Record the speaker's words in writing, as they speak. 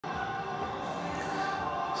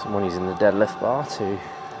Someone using the deadlift bar to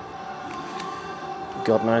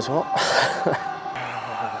God knows what.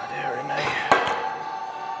 Oh, dearie me.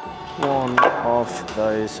 One of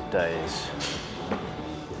those days.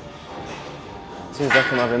 Seems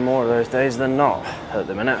like I'm having more of those days than not at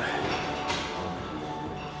the minute.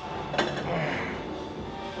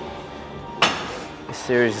 This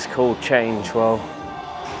series is called Change. Well,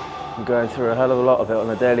 I'm going through a hell of a lot of it on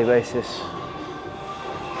a daily basis.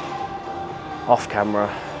 Off camera,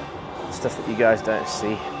 stuff that you guys don't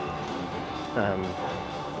see.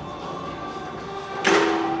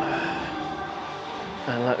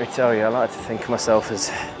 And let me tell you, I like to think of myself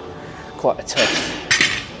as quite a tough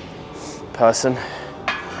person,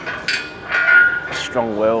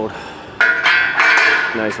 strong-willed,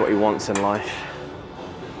 knows what he wants in life,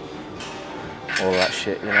 all that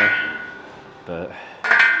shit, you know. But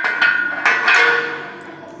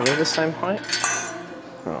are they the same height?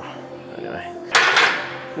 Oh, anyway.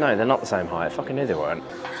 No, they're not the same height. I fucking knew they weren't.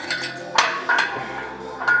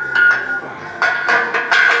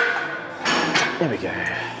 There we go.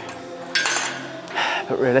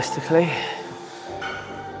 But realistically,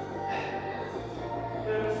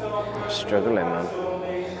 I'm struggling, man.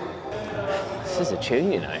 This is a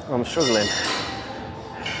tune, you know. I'm struggling,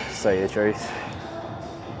 to say the truth.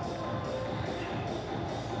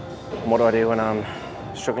 And what do I do when I'm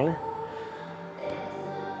struggling?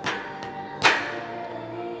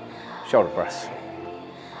 Shoulder press.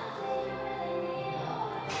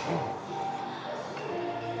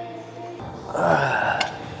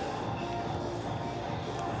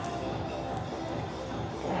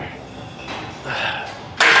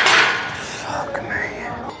 Fuck me.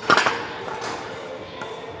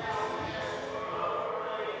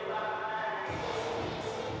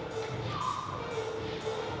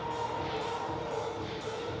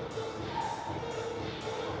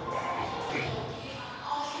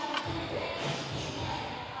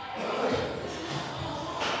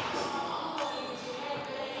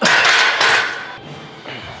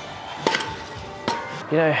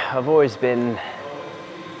 You know, I've always been,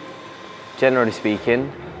 generally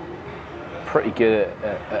speaking, pretty good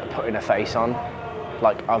at putting a face on.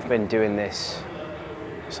 Like, I've been doing this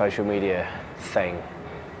social media thing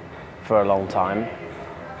for a long time,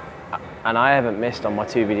 and I haven't missed on my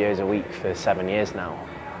 2 videos a week for 7 years now.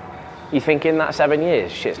 You think in that 7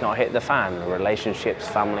 years, shit's not hit the fan? Relationships,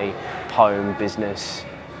 family, home, business.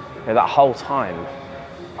 You know, that whole time,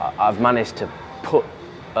 I've managed to put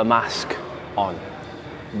a mask on,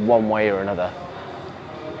 one way or another.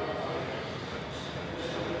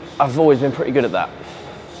 I've always been pretty good at that.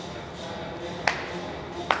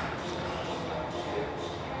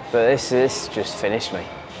 But this just finished me.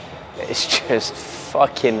 It's just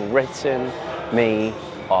fucking written me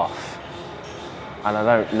off. And I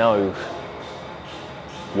don't know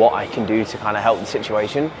what I can do to kind of help the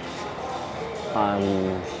situation.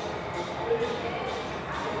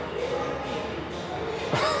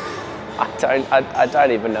 I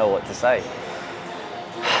don't even know what to say.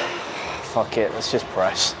 Fuck it, let's just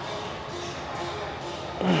press.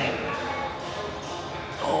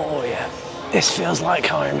 Oh yeah, this feels like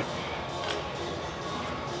home.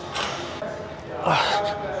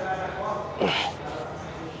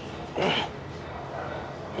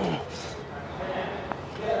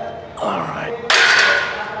 All right.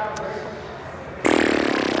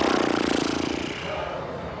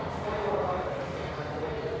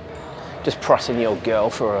 Just pressing your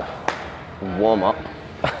girl for a warm-up.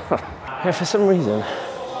 Yeah, for some reason,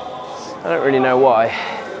 I don't really know why,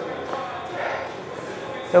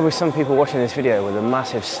 there'll be some people watching this video with a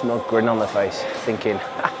massive smug grin on their face thinking,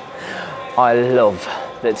 I love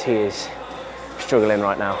that he is struggling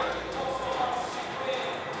right now.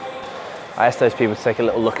 I asked those people to take a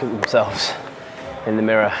little look at themselves in the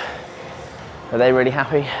mirror. Are they really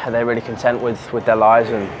happy? Are they really content with their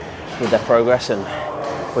lives and with their progress and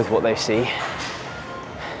with what they see?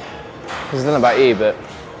 Because I don't know about you, but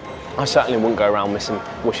I certainly wouldn't go around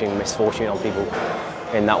wishing misfortune on people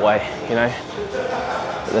in that way, you know?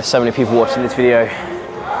 But there's so many people watching this video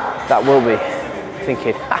that will be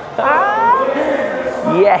thinking,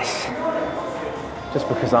 yes, just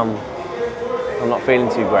because I'm not feeling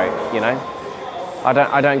too great, you know?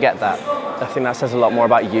 I don't get that. I think that says a lot more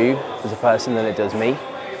about you as a person than it does me.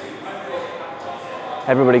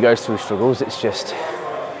 Everybody goes through struggles, it's just,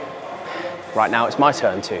 right now it's my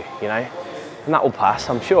turn too, you know? And that will pass,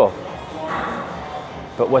 I'm sure.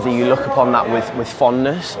 But whether you look upon that with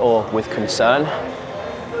fondness or with concern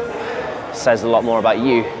says a lot more about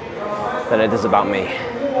you than it does about me.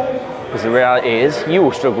 Because the reality is, you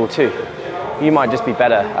will struggle too. You might just be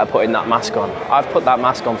better at putting that mask on. I've put that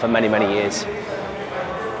mask on for many, many years.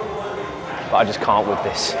 but I just can't with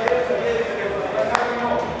this.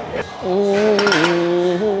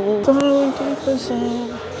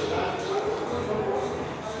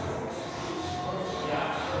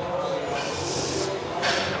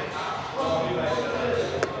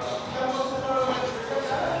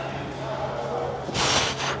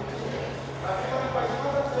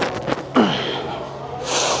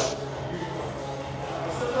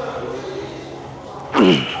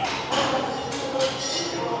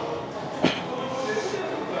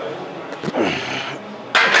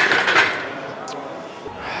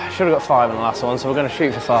 Should have got 5 in the last one, so we're going to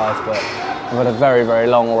shoot for 5, but I've had a very, very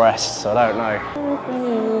long rest, so I don't know.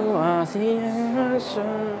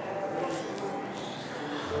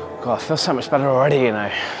 God, I feel so much better already, you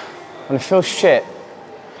know. And it feels shit,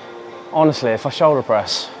 honestly, if I shoulder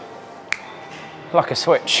press. Like a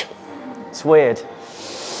switch. It's weird.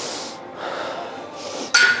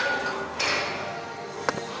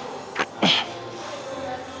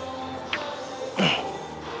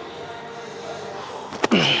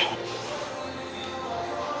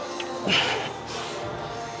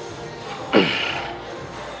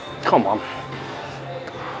 Come on.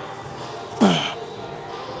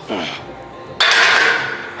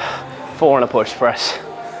 Four on a push press.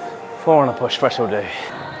 4 on a push press will do.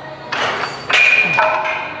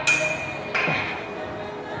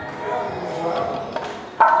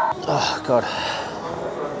 Oh God.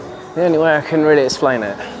 The only way I can really explain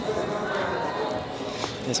it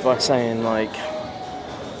is by saying, like,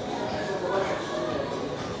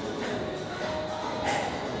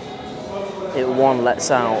 it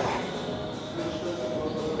lets out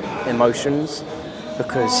emotions,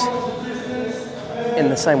 because in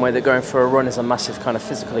the same way that going for a run is a massive kind of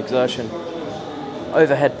physical exertion,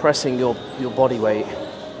 overhead pressing your body weight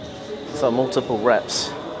for multiple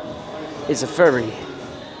reps is a very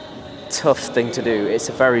tough thing to do. It's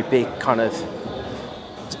a very big kind of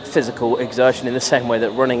physical exertion, in the same way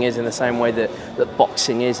that running is, in the same way that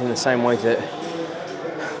boxing is, in the same way that,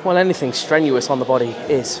 well, anything strenuous on the body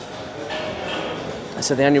is.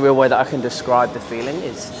 So the only real way that I can describe the feeling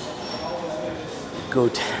is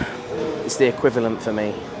good. It's the equivalent for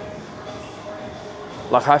me.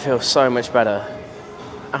 Like, I feel so much better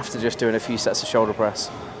after just doing a few sets of shoulder press.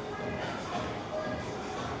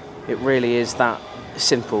 It really is that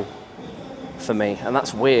simple for me, and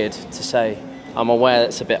that's weird to say. I'm aware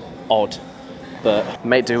it's a bit odd, but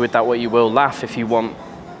make do with that what you will. Laugh if you want.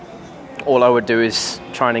 All I would do is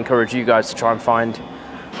try and encourage you guys to try and find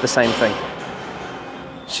the same thing.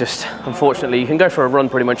 It's just, unfortunately, you can go for a run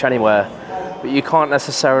pretty much anywhere, but you can't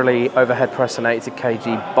necessarily overhead press an 80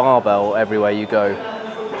 kg barbell everywhere you go.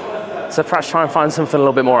 So perhaps try and find something a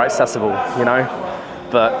little bit more accessible, you know?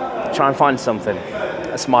 But try and find something.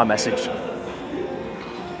 That's my message.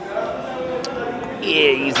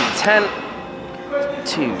 Yeah, easy. 10,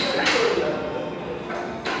 2.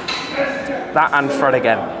 That and Fred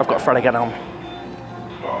again. I've got Fred again on.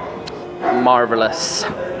 Marvelous.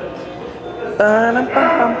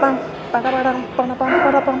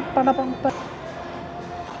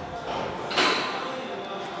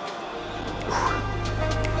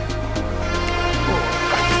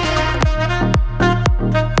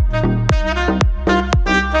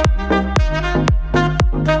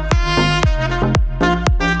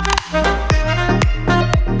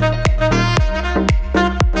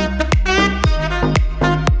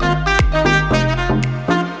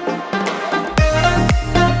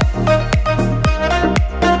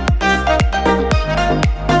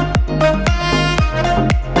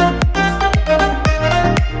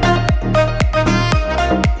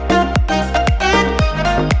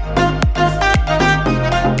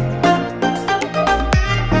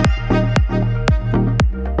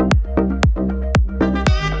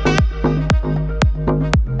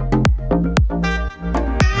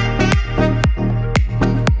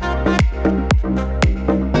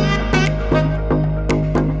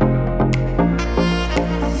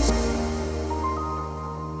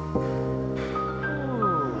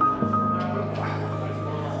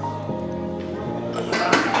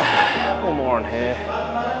 Here,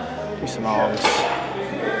 do some arms,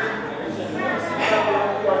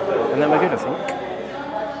 and then we're good, I think.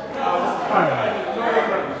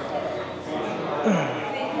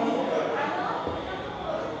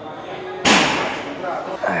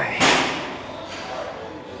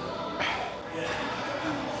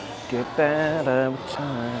 Get better with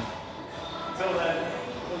time.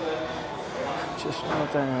 Just know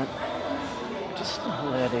that. Just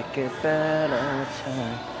let it get better with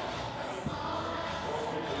time.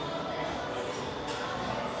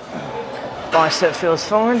 Bicep feels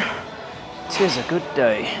fine. 'Tis a good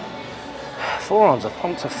day. Forearms are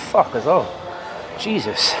pumped to fuck as well.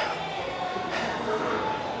 Jesus.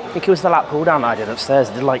 I think it was the lat pull down that I did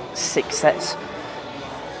upstairs. I did like 6 sets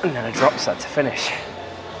and then a drop set to finish.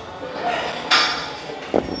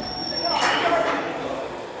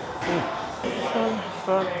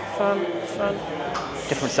 Fun.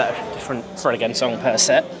 Different set, different Fred Again song per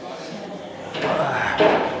set.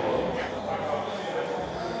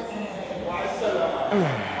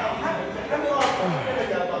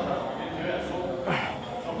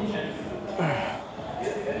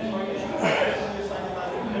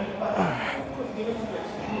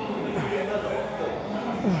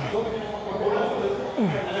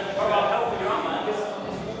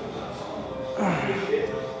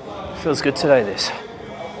 Feels good today, this.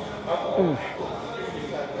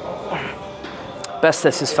 Best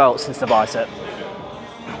this has felt since the bicep.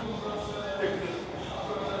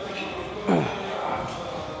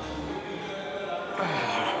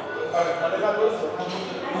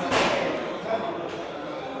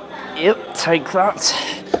 Yep, take that.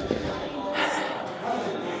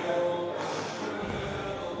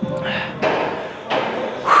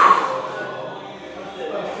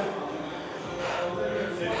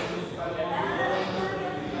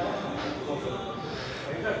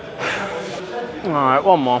 All right,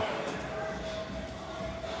 one more.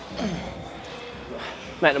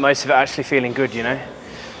 Make the most of it actually feeling good, you know?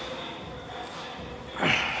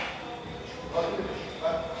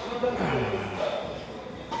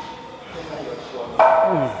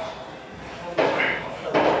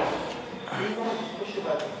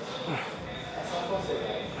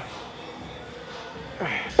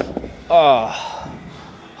 Oh,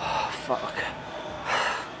 fuck.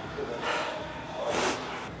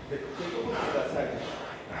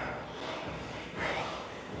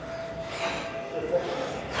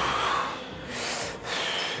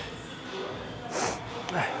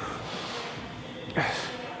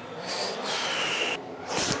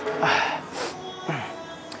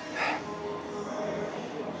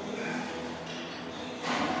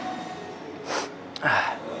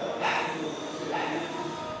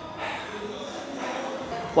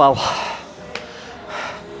 Well,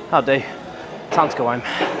 that'll do. Time to go home.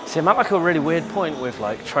 See, I'm at like a really weird point with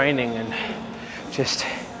like training and just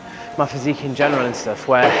my physique in general and stuff,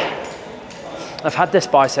 where I've had this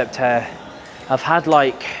bicep tear. I've had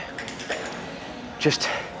like just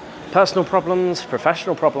personal problems,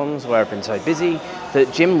 professional problems, where I've been so busy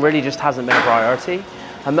that gym really just hasn't been a priority.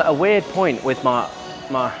 I'm at a weird point with my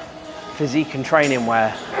physique and training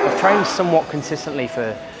where I've trained somewhat consistently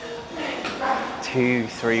for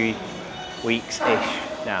 2-3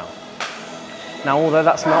 weeks-ish now. Now, although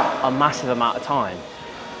that's not a massive amount of time,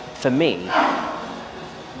 for me,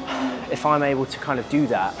 if I'm able to kind of do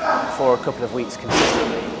that for a couple of weeks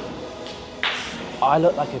consistently, I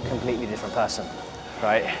look like a completely different person,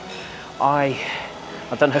 right? I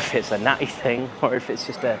don't know if it's a natty thing or if it's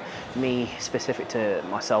just a me specific to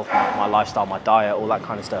myself, my lifestyle, my diet, all that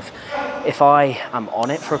kind of stuff. If I am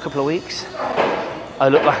on it for a couple of weeks, I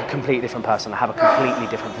look like a completely different person. I have a completely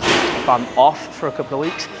different physique. If I'm off for a couple of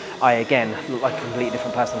weeks, I again look like a completely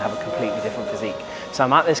different person and have a completely different physique. So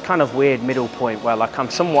I'm at this kind of weird middle point where like I'm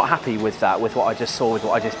somewhat happy with that, with what I just saw, with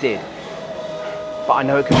what I just did. But I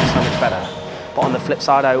know it could be so much better. But on the flip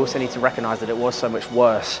side, I also need to recognize that it was so much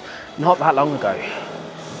worse not that long ago.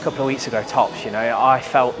 A couple of weeks ago tops, you know, I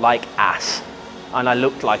felt like ass and I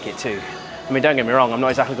looked like it too. I mean, don't get me wrong, I'm not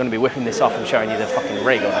exactly going to be whipping this off and showing you the fucking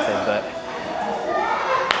rig or anything, but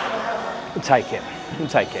we'll take it,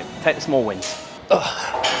 take the small wins.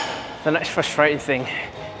 Ugh. The next frustrating thing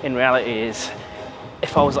in reality is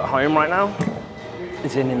if I was at home right now,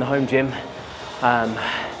 as in the home gym,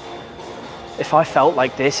 if I felt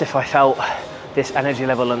like this, if I felt this energy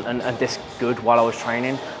level and this good while I was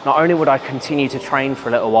training, not only would I continue to train for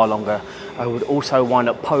a little while longer, I would also wind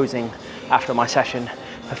up posing after my session,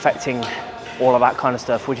 perfecting all of that kind of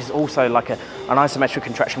stuff, which is also like an isometric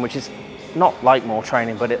contraction, which is not like more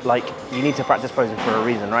training, but it like you need to practice posing for a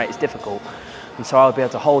reason, right? It's difficult. And so I'll be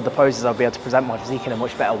able to hold the poses, I'll be able to present my physique in a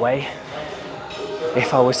much better way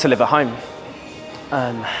if I was to live at home,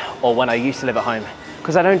 or when I used to live at home.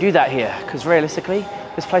 Because I don't do that here, because realistically,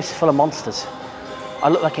 this place is full of monsters. I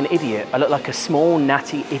look like an idiot. I look like a small,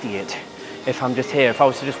 natty idiot if I'm just here. If I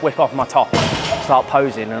was to just whip off my top, start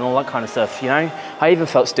posing and all that kind of stuff, you know? I even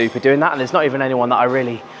felt stupid doing that, and there's not even anyone that I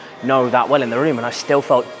really know that well in the room, and I still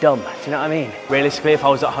felt dumb. Do you know what I mean? Realistically, if I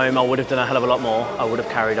was at home, I would have done a hell of a lot more. I would have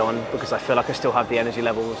carried on, because I feel like I still have the energy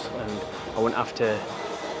levels, and I wouldn't have to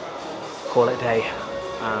call it a day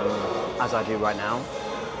as I do right now.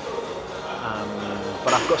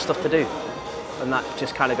 But I've got stuff to do. And that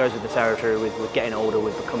just kind of goes with the territory with getting older,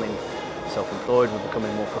 with becoming self-employed, we're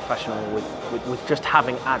becoming more professional with just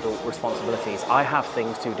having adult responsibilities. I have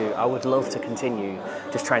things to do. I would love to continue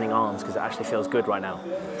just training arms because it actually feels good right now.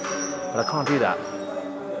 But I can't do that.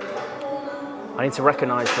 I need to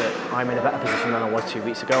recognise that I'm in a better position than I was 2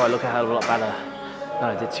 weeks ago. I look a hell of a lot better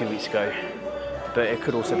than I did 2 weeks ago. But it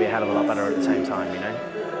could also be a hell of a lot better at the same time, you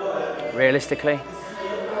know? Realistically,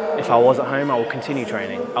 if I was at home, I would continue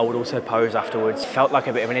training. I would also pose afterwards. Felt like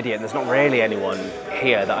a bit of an idiot. There's not really anyone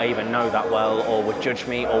here that I even know that well or would judge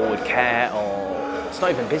me or would care, or it's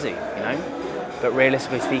not even busy, you know? But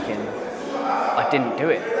realistically speaking, I didn't do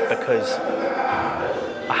it because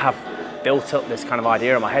I have built up this kind of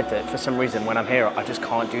idea in my head that for some reason when I'm here, I just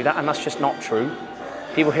can't do that, and that's just not true.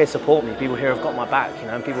 People here support me. People here have got my back, you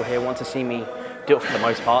know, and people here want to see me do it for the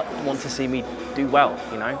most part, want to see me do well,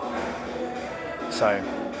 you know? So,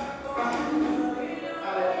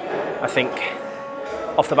 I think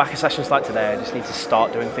off the back of sessions like today, I just need to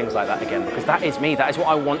start doing things like that again, because that is me, that is what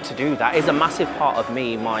I want to do. That is a massive part of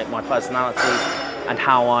me, my personality, and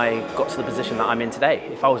how I got to the position that I'm in today.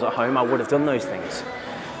 If I was at home, I would have done those things.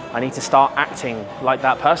 I need to start acting like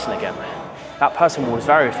that person again. That person was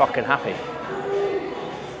very fucking happy.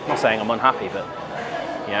 I'm not saying I'm unhappy, but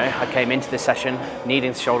you know, I came into this session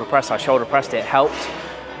needing to shoulder press. I shoulder pressed, it helped.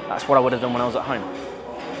 That's what I would have done when I was at home.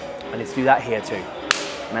 I need to do that here too.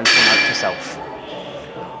 Mental note to self.